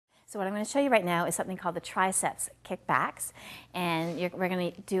So what I'm going to show you right now is something called the triceps kickbacks, and we're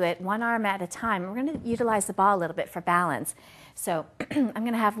going to do it one arm at a time. We're going to utilize the ball a little bit for balance. So I'm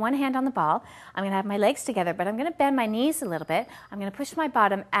going to have one hand on the ball. I'm going to have my legs together, but I'm going to bend my knees a little bit. I'm going to push my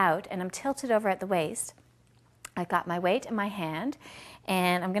bottom out, and I'm tilted over at the waist. I've got my weight in my hand,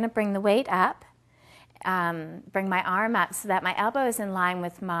 and I'm going to bring the weight up, bring my arm up so that my elbow is in line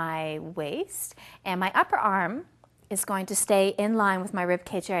with my waist, and my upper arm is going to stay in line with my rib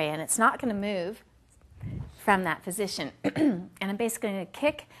cage area, and it's not going to move from that position. And I'm basically going to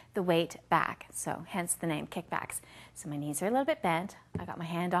kick the weight back, so hence the name kickbacks. So my knees are a little bit bent. I got my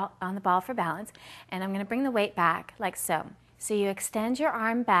hand on the ball for balance, and I'm going to bring the weight back like so. So you extend your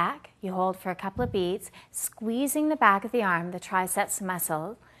arm back, you hold for a couple of beats, squeezing the back of the arm, the triceps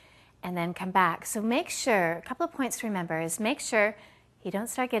muscle, and then come back. So make sure, a couple of points to remember is make sure you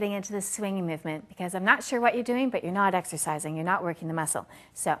don't start getting into the swinging movement, because I'm not sure what you're doing, but you're not exercising, you're not working the muscle.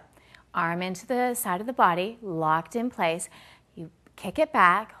 So arm into the side of the body, locked in place. You kick it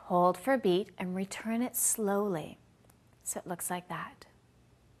back, hold for a beat, and return it slowly. So it looks like that.